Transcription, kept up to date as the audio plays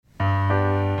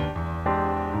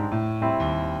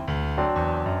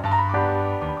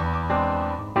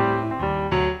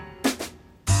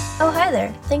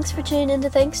Thanks for tuning in to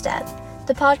Thanks Dad,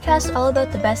 the podcast all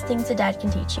about the best things a dad can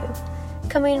teach you.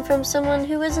 Coming from someone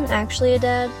who isn't actually a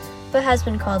dad, but has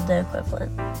been called the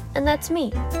equivalent. And that's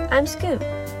me. I'm Scoot.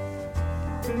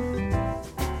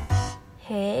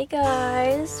 Hey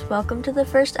guys, welcome to the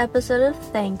first episode of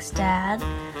Thanks Dad.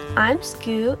 I'm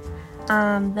Scoot.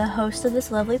 I'm the host of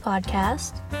this lovely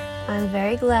podcast. I'm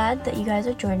very glad that you guys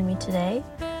are joining me today.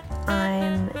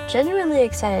 I'm genuinely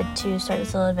excited to start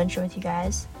this little adventure with you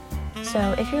guys.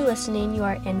 So if you're listening, you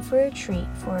are in for a treat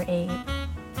for a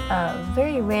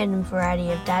very random variety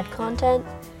of dad content.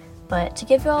 But to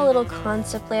give you all a little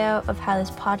concept layout of how this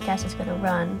podcast is going to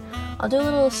run, I'll do a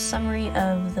little summary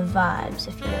of the vibes,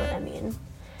 if you know what I mean.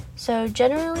 So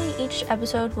generally, each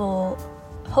episode will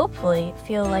hopefully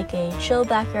feel like a chill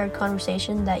backyard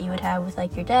conversation that you would have with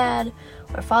like your dad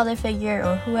or father figure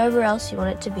or whoever else you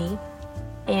want it to be.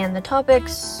 And the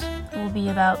topics will be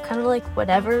about kind of like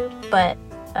whatever, but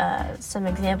some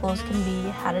examples can be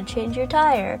how to change your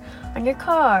tire on your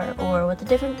car or what the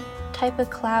different type of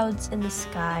clouds in the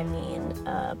sky mean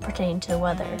pertaining to the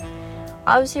weather.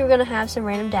 Obviously, we're going to have some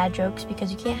random dad jokes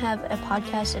because you can't have a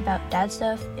podcast about dad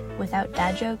stuff without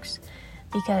dad jokes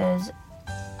because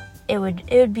it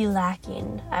would be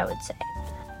lacking, I would say.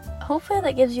 Hopefully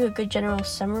that gives you a good general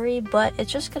summary, but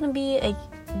it's just going to be a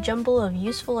jumble of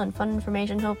useful and fun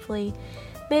information, hopefully.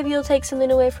 Maybe you'll take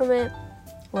something away from it.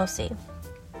 We'll see.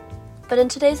 But in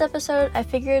today's episode, I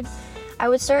figured I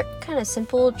would start kind of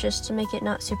simple just to make it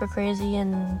not super crazy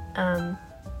and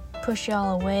push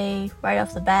y'all away right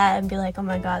off the bat and be like, oh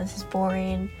my god, this is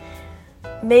boring.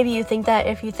 Maybe you think that.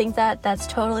 If you think that, that's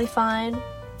totally fine.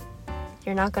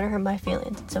 You're not going to hurt my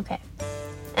feelings. It's okay.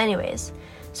 Anyways,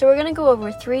 so we're going to go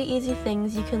over 3 easy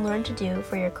things you can learn to do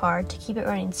for your car to keep it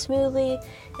running smoothly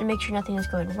and make sure nothing is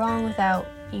going wrong without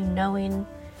you knowing.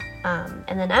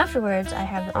 And then afterwards, I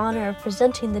have the honor of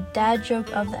presenting the dad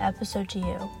joke of the episode to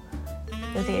you.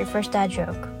 You'll get your first dad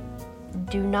joke.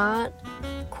 Do not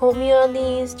quote me on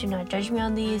these, do not judge me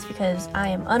on these, because I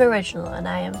am unoriginal and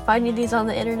I am finding these on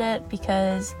the internet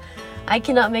because I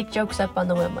cannot make jokes up on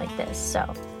the whim like this,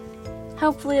 so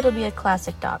hopefully it'll be a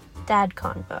classic dad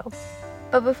convo.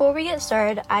 But before we get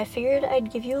started, I figured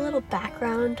I'd give you a little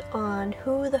background on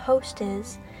who the host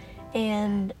is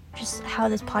and just how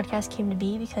this podcast came to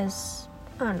be because,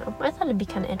 I don't know, I thought it'd be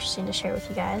kind of interesting to share with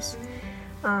you guys.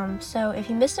 So if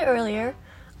you missed it earlier,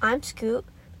 I'm Scoot.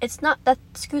 It's not that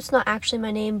Scoot's not actually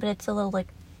my name, but it's a little like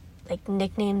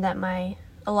nickname that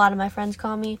a lot of my friends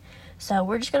call me. So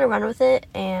we're just gonna run with it,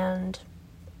 and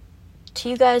to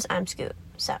you guys, I'm Scoot.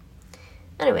 So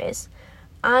anyways,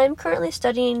 I'm currently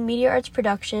studying media arts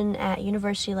production at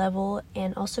university level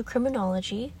and also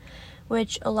criminology,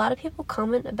 which a lot of people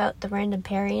comment about the random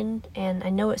pairing, and I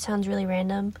know it sounds really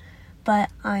random, but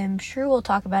I'm sure we'll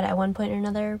talk about it at one point or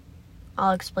another.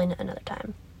 I'll explain it another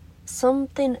time.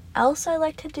 Something else I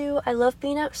like to do, I love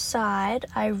being outside.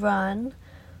 I run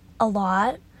a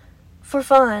lot for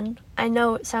fun. I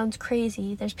know it sounds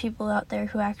crazy. There's people out there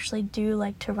who actually do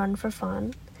like to run for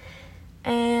fun.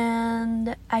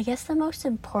 And I guess the most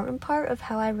important part of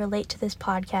how I relate to this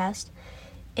podcast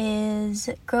is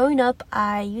growing up,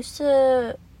 I used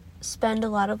to spend a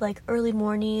lot of like early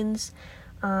mornings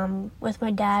with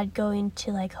my dad going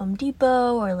to like Home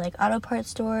Depot or like auto parts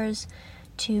stores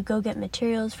to go get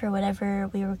materials for whatever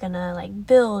we were gonna like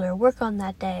build or work on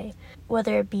that day,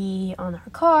 whether it be on our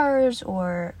cars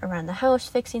or around the house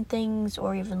fixing things,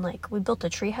 or even like we built a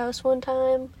tree house one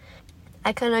time.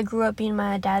 I kind of grew up being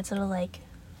my dad's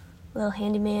little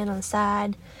handyman on the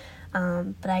side,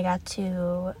 but I got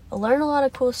to learn a lot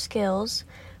of cool skills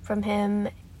from him.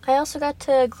 I also got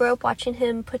to grow up watching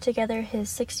him put together his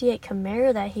 68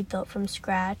 Camaro that he built from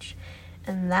scratch,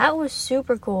 and that was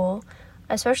super cool,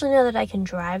 especially now that I can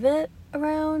drive it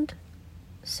around.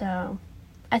 So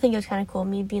I think it was kind of cool,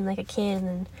 me being like a kid and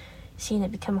then seeing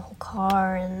it become a whole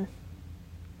car. And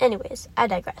anyways, I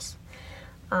digress.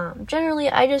 Generally,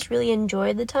 I just really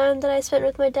enjoyed the time that I spent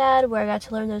with my dad, where I got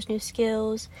to learn those new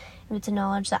skills and bits of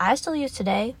knowledge that I still use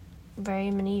today,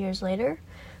 very many years later.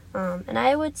 And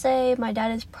I would say my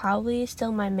dad is probably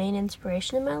still my main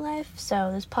inspiration in my life, so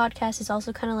this podcast is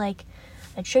also kind of like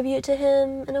a tribute to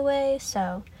him in a way,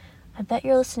 so I bet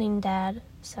you're listening, Dad,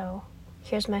 so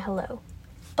here's my hello.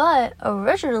 But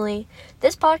originally,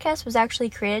 this podcast was actually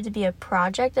created to be a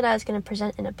project that I was going to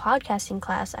present in a podcasting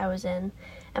class I was in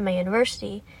at my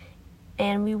university,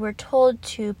 and we were told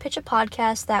to pitch a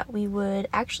podcast that we would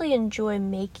actually enjoy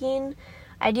making,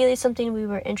 ideally something we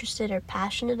were interested or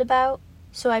passionate about.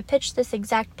 So I pitched this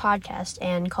exact podcast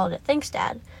and called it Thanks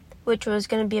Dad, which was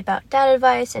going to be about dad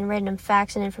advice and random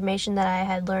facts and information that I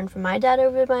had learned from my dad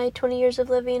over my 20 years of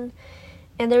living.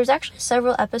 And there was actually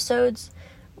several episodes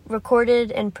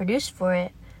recorded and produced for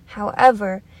it.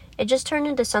 However, it just turned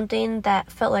into something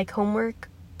that felt like homework,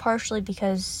 partially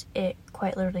because it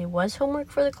quite literally was homework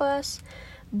for the class,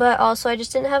 but also I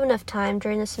just didn't have enough time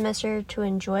during the semester to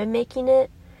enjoy making it.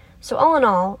 So all in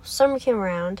all, summer came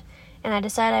around, and I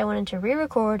decided I wanted to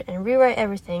re-record and rewrite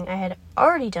everything I had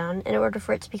already done in order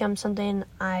for it to become something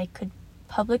I could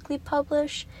publicly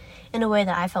publish in a way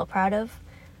that I felt proud of,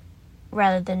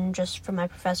 rather than just for my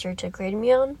professor to grade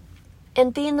me on.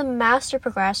 And being the master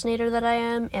procrastinator that I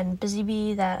am, and busy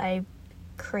bee that I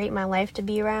create my life to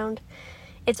be around,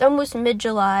 it's almost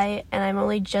mid-July, and I'm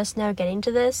only just now getting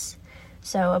to this,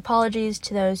 so apologies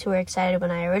to those who were excited when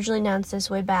I originally announced this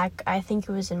way back. I think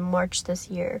it was in March this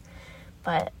year.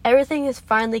 But everything is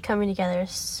finally coming together,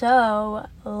 so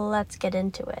let's get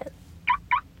into it.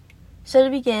 So to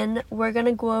begin, we're going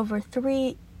to go over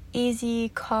 3 easy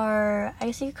car, I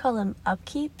guess you could call them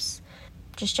upkeeps,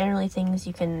 just generally things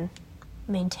you can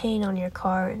maintain on your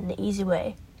car in an easy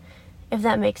way, if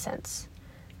that makes sense.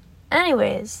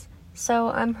 Anyways, so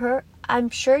I'm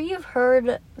sure you've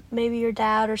heard maybe your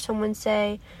dad or someone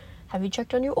say, have you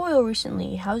checked on your oil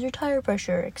recently? How's your tire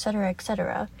pressure? Etc.,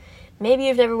 etc. Maybe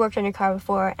you've never worked on your car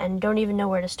before and don't even know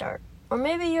where to start. Or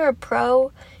maybe you're a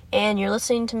pro and you're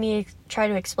listening to me try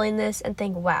to explain this and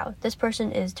think, wow, this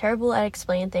person is terrible at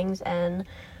explaining things and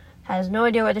has no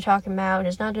idea what they're talking about,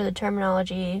 does not do the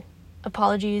terminology.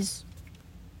 Apologies.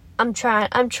 I'm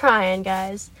trying,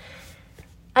 guys.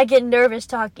 I get nervous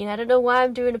talking. I don't know why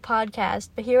I'm doing a podcast,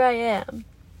 but here I am.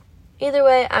 Either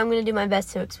way, I'm going to do my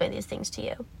best to explain these things to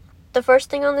you. The first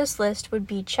thing on this list would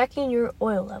be checking your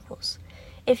oil levels.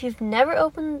 If you've never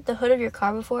opened the hood of your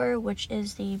car before, which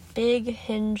is the big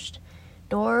hinged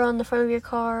door on the front of your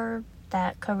car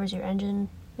that covers your engine,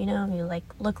 you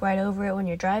look right over it when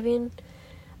you're driving,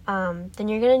 then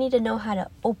you're going to need to know how to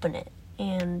open it.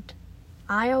 And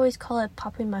I always call it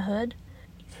popping my hood.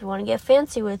 If you want to get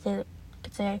fancy with it, you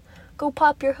could say, go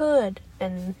pop your hood,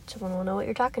 and someone will know what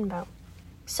you're talking about.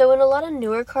 So in a lot of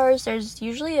newer cars, there's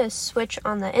usually a switch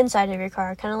on the inside of your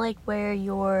car, kind of like where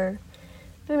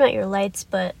maybe not your lights,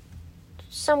 but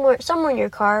somewhere in your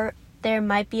car, there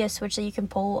might be a switch that you can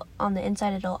pull on the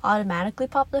inside. It'll automatically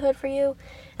pop the hood for you,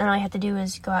 and all you have to do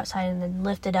is go outside and then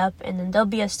lift it up, and then there'll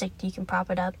be a stick that you can prop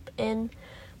it up in.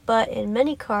 But in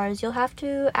many cars, you'll have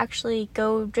to actually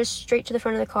go just straight to the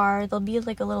front of the car. There'll be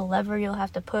like a little lever you'll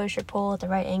have to push or pull at the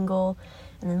right angle,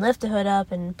 and then lift the hood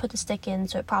up and put the stick in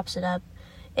so it props it up.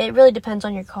 It really depends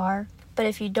on your car. But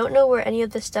if you don't know where any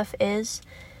of this stuff is,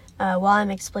 while I'm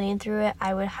explaining through it,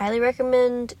 I would highly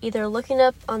recommend either looking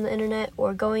up on the internet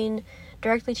or going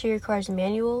directly to your car's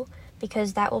manual,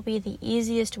 because that will be the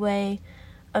easiest way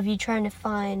of you trying to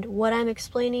find what I'm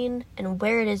explaining and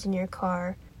where it is in your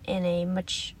car in a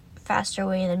much faster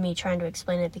way than me trying to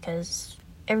explain it, because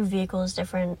every vehicle is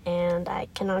different and I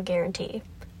cannot guarantee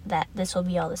that this will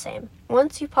be all the same.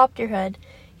 Once you popped your hood,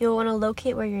 you'll want to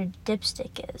locate where your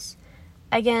dipstick is.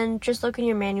 Again, just look in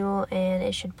your manual and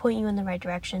it should point you in the right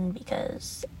direction,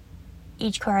 because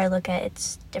each car I look at,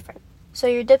 it's different. So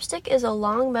your dipstick is a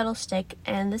long metal stick,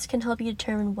 and this can help you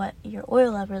determine what your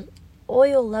oil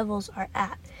levels are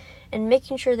at, and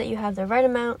making sure that you have the right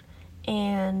amount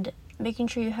and making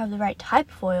sure you have the right type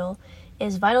of oil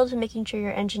is vital to making sure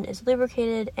your engine is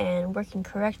lubricated and working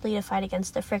correctly to fight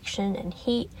against the friction and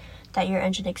heat that your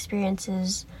engine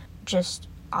experiences, just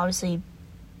obviously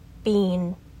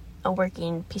being a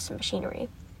working piece of machinery.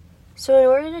 So in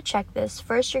order to check this,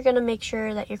 first you're going to make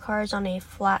sure that your car is on a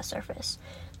flat surface.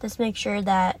 This makes sure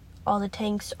that all the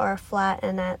tanks are flat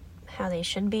and at how they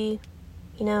should be.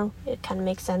 It kind of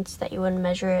makes sense that you wouldn't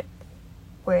measure it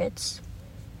where it's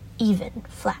even,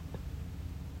 flat.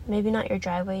 Maybe not your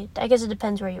driveway. I guess it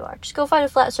depends where you are. Just go find a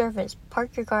flat surface.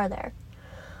 Park your car there.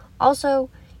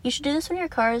 Also, you should do this when your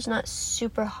car is not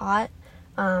super hot.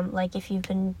 Like if you've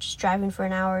been just driving for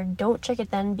an hour, don't check it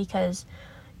then, because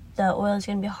the oil is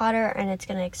going to be hotter and it's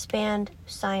going to expand.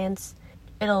 Science,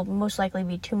 it'll most likely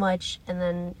be too much, and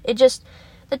then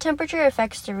the temperature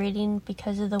affects the reading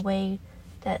because of the way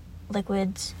that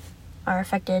liquids are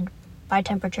affected by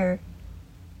temperature.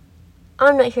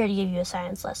 I'm not here to give you a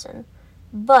science lesson,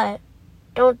 but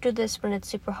don't do this when it's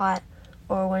super hot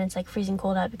or when it's like freezing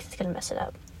cold out, because it's going to mess it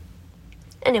up.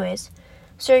 Anyways,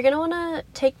 so you're going to want to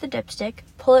take the dipstick,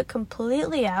 pull it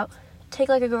completely out, take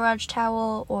like a garage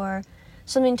towel or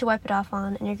something to wipe it off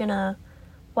on, and you're going to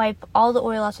wipe all the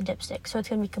oil off the dipstick, so it's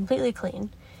going to be completely clean.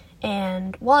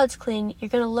 And while it's clean, you're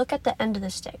going to look at the end of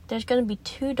the stick. There's going to be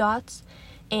 2 dots,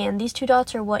 and these 2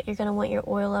 dots are what you're going to want your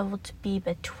oil level to be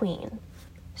between.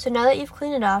 So now that you've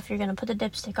cleaned it off, you're going to put the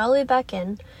dipstick all the way back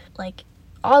in, like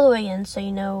all the way in, so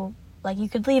you know Like, you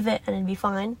could leave it and it'd be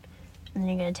fine, and then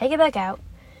you're going to take it back out,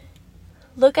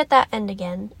 look at that end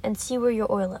again, and see where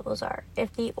your oil levels are.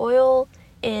 If the oil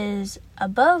is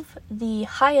above the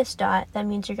highest dot, that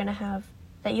means you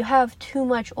have too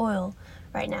much oil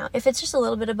right now. If it's just a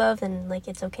little bit above, then, like,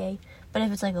 it's okay. But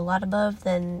if it's, like, a lot above,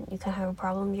 then you can have a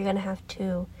problem. You're going to have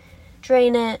to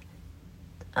drain it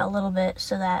a little bit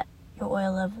so that your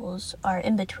oil levels are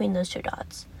in between those two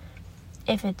dots.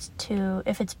 If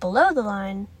it's below the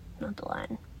line,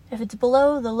 if it's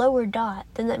below the lower dot,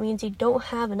 then that means you don't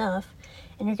have enough,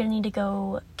 and you're going to need to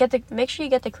go make sure you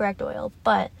get the correct oil.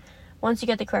 But once you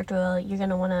get the correct oil, you're going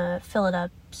to want to fill it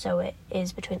up so it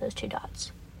is between those two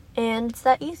dots. And it's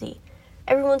that easy.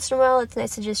 Every once in a while, it's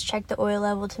nice to just check the oil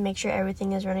level to make sure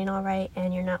everything is running all right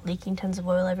and you're not leaking tons of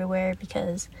oil everywhere,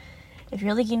 because if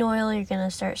you're leaking oil, you're going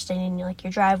to start staining, like,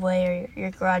 your driveway or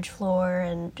your garage floor,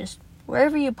 and just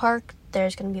wherever you park,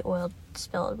 there's going to be oil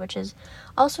spilled, which is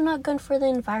also not good for the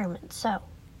environment. So,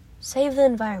 save the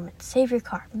environment, save your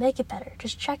car, make it better.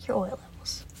 Just check your oil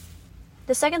levels.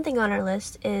 The second thing on our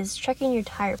list is checking your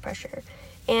tire pressure.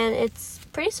 And it's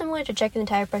pretty similar to checking the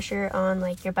tire pressure on,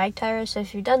 like, your bike tires. So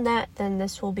if you've done that, then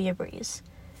this will be a breeze.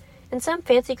 In some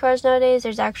fancy cars nowadays,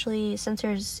 there's actually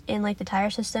sensors in, like, the tire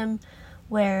system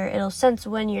where it'll sense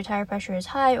when your tire pressure is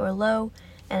high or low,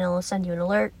 and it'll send you an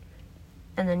alert,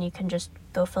 and then you can just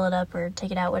go fill it up or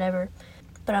take it out, whatever.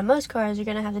 But on most cars, you're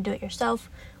going to have to do it yourself,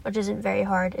 which isn't very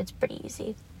hard. It's pretty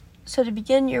easy. So to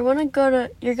begin, you're going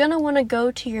to want to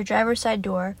go to your driver's side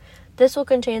door. This will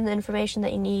contain the information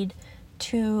that you need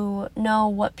to know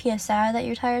what PSI that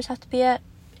your tires have to be at.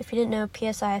 If you didn't know,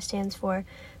 PSI stands for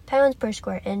pounds per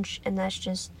square inch, and that's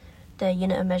just the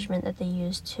unit of measurement that they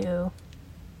use to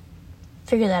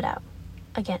figure that out.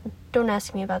 Again, don't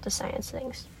ask me about the science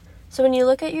things. So when you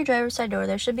look at your driver's side door,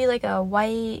 there should be like a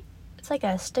white, it's like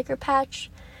a sticker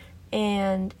patch,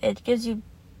 and it gives you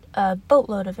a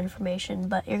boatload of information,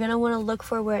 but you're going to want to look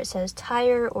for where it says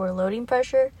tire or loading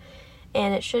pressure,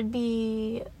 and it should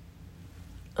be,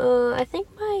 I think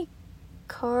my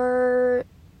car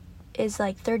is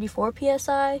like 34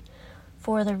 PSI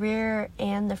for the rear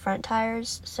and the front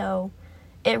tires, so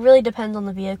it really depends on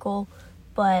the vehicle,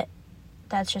 but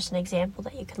that's just an example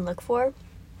that you can look for.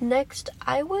 Next,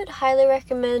 I would highly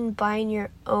recommend buying your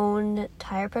own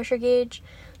tire pressure gauge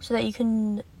so that you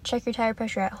can check your tire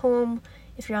pressure at home.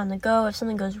 If you're on the go, if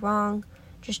something goes wrong,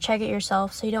 just check it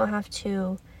yourself so you don't have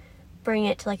to bring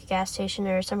it to, like, a gas station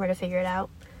or somewhere to figure it out.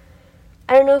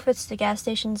 I don't know if it's the gas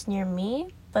stations near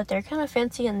me, but they're kind of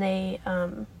fancy, and they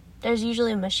there's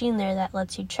usually a machine there that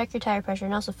lets you check your tire pressure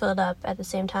and also fill it up at the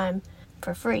same time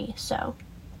for free. So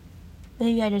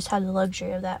maybe I just have the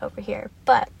luxury of that over here.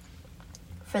 But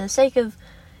for the sake of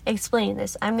explaining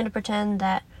this, I'm going to pretend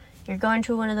that you're going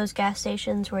to one of those gas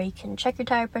stations where you can check your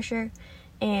tire pressure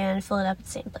and fill it up at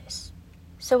the same place.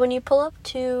 So when you pull up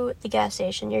to the gas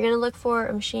station, you're going to look for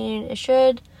a machine. It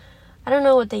should, I don't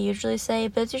know what they usually say,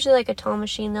 but it's usually like a tall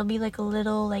machine. There'll be like a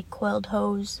little, like, coiled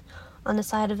hose on the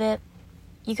side of it.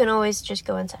 You can always just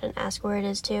go inside and ask where it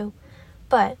is too.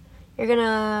 But you're going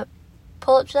to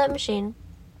pull up to that machine,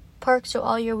 park so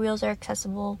all your wheels are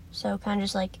accessible, so kind of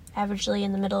just like averagely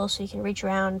in the middle so you can reach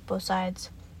around both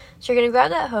sides. So you're going to grab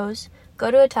that hose,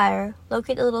 go to a tire,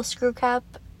 locate the little screw cap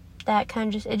that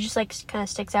kind of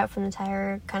sticks out from the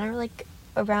tire, kind of like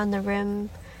around the rim.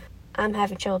 I'm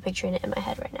having trouble picturing it in my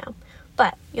head right now,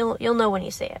 but you'll know when you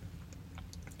see it.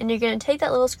 And you're going to take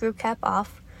that little screw cap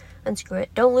off, unscrew it.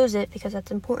 Don't lose it, because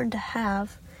that's important to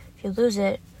have. If you lose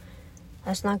it,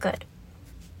 that's not good.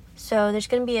 So there's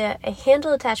going to be a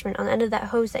handle attachment on the end of that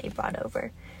hose that you brought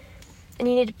over. And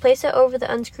you need to place it over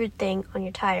the unscrewed thing on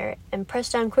your tire and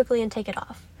press down quickly and take it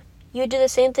off. You would do the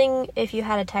same thing if you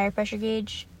had a tire pressure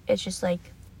gauge. It's just like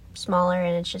smaller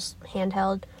and it's just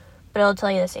handheld, but it'll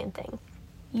tell you the same thing.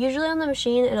 Usually on the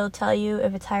machine, it'll tell you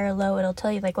if it's high or low. It'll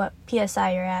tell you like what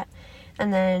PSI you're at,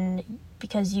 and then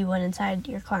because you went inside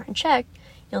your car and checked,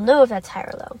 you'll know if that's high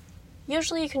or low.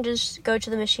 Usually you can just go to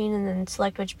the machine and then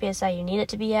select which PSI you need it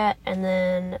to be at, and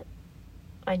then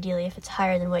ideally if it's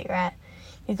higher than what you're at,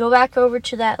 you go back over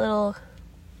to that little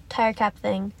tire cap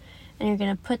thing, and you're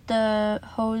going to put the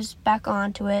hose back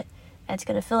onto it, and it's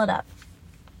going to fill it up.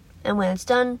 And when it's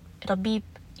done, it'll beep,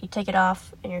 you take it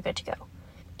off, and you're good to go.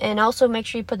 And also make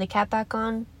sure you put the cap back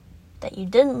on that you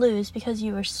didn't lose because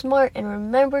you were smart and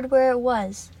remembered where it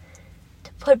was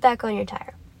to put back on your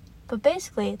tire. But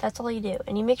basically, that's all you do.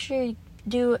 And you make sure you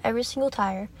do every single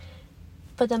tire.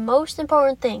 But the most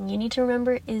important thing you need to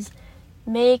remember is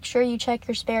make sure you check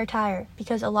your spare tire.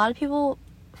 Because a lot of people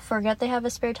forget they have a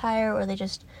spare tire, or they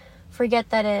just forget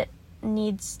that it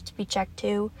needs to be checked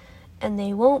too. and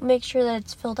they won't make sure that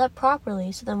it's filled up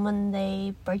properly, so then when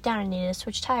they break down and need to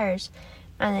switch tires,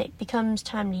 and it becomes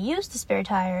time to use the spare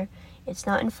tire, it's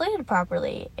not inflated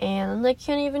properly, and they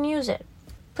can't even use it.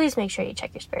 Please make sure you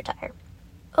check your spare tire.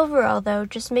 Overall, though,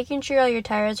 just making sure all your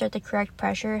tires are at the correct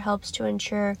pressure helps to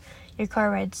ensure your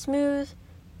car rides smooth,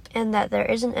 and that there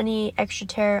isn't any extra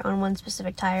tear on one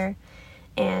specific tire.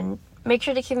 And make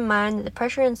sure to keep in mind that the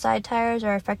pressure inside tires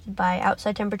are affected by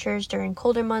outside temperatures during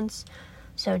colder months,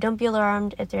 so don't be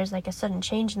alarmed if there's a sudden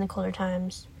change in the colder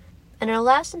times. And our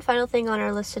last and final thing on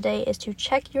our list today is to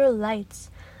check your lights.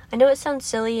 I know it sounds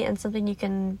silly and something you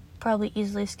can probably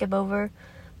easily skip over,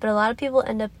 but a lot of people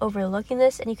end up overlooking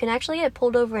this, and you can actually get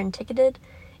pulled over and ticketed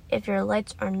if your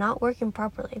lights are not working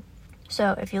properly.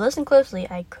 So if you listen closely,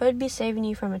 I could be saving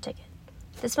you from a ticket.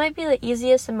 This might be the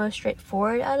easiest and most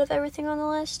straightforward out of everything on the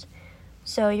list.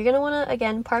 So you're going to want to,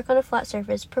 again, park on a flat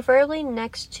surface, preferably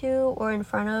next to or in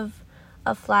front of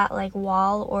a flat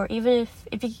wall, or even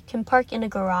if you can park in a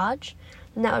garage,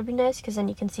 then that would be nice, because then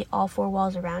you can see all four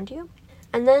walls around you.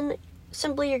 And then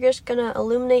simply you're just going to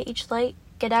illuminate each light,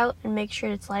 get out and make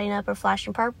sure it's lighting up or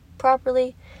flashing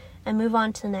properly, and move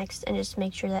on to the next, and just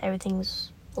make sure that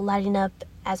everything's lighting up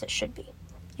as it should be.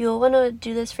 You'll want to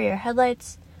do this for your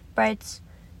headlights, brights,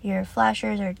 your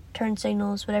flashers or turn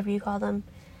signals, whatever you call them,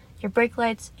 your brake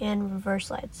lights and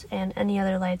reverse lights, and any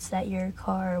other lights that your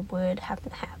car would happen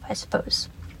to have, I suppose.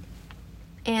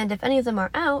 And if any of them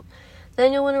are out,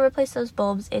 then you'll want to replace those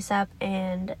bulbs ASAP,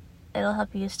 and it'll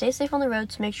help you stay safe on the road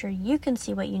to make sure you can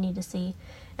see what you need to see,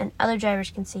 and other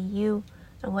drivers can see you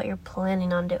and what you're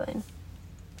planning on doing.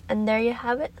 And there you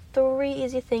have it, 3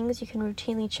 easy things you can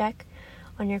routinely check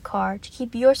on your car to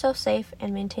keep yourself safe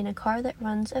and maintain a car that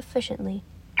runs efficiently.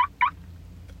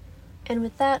 And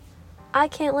with that, I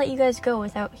can't let you guys go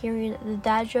without hearing the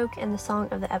dad joke and the song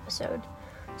of the episode.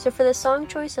 So for the song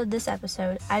choice of this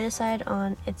episode, I decided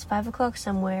on It's 5 O'Clock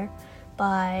Somewhere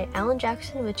by Alan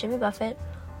Jackson with Jimmy Buffett,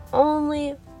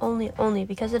 only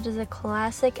because it is a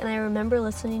classic, and I remember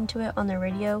listening to it on the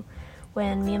radio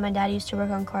when me and my dad used to work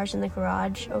on cars in the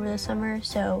garage over the summer,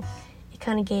 so it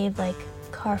kind of gave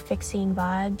car fixing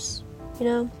vibes, you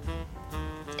know?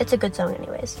 It's a good song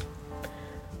anyways.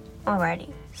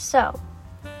 Alrighty, so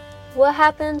what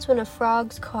happens when a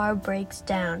frog's car breaks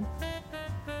down?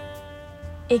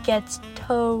 It gets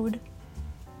towed.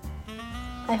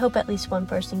 I hope at least one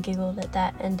person giggled at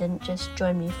that and didn't just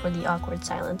join me for the awkward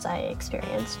silence I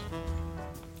experienced.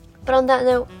 But on that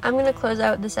note, I'm going to close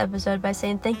out this episode by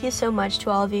saying thank you so much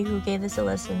to all of you who gave this a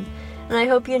listen, and I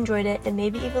hope you enjoyed it and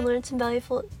maybe even learned some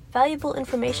valuable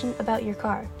information about your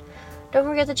car. Don't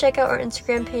forget to check out our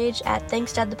Instagram page at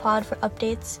ThanksDadThePod for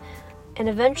updates, and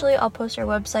eventually I'll post our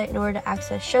website in order to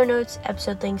access show notes,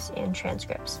 episode links, and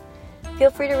transcripts.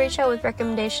 Feel free to reach out with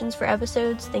recommendations for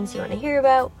episodes, things you want to hear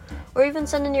about, or even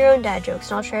send in your own dad jokes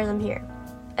and I'll share them here.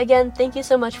 Again, thank you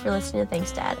so much for listening to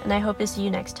Thanks Dad, and I hope to see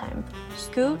you next time.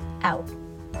 Scoot out.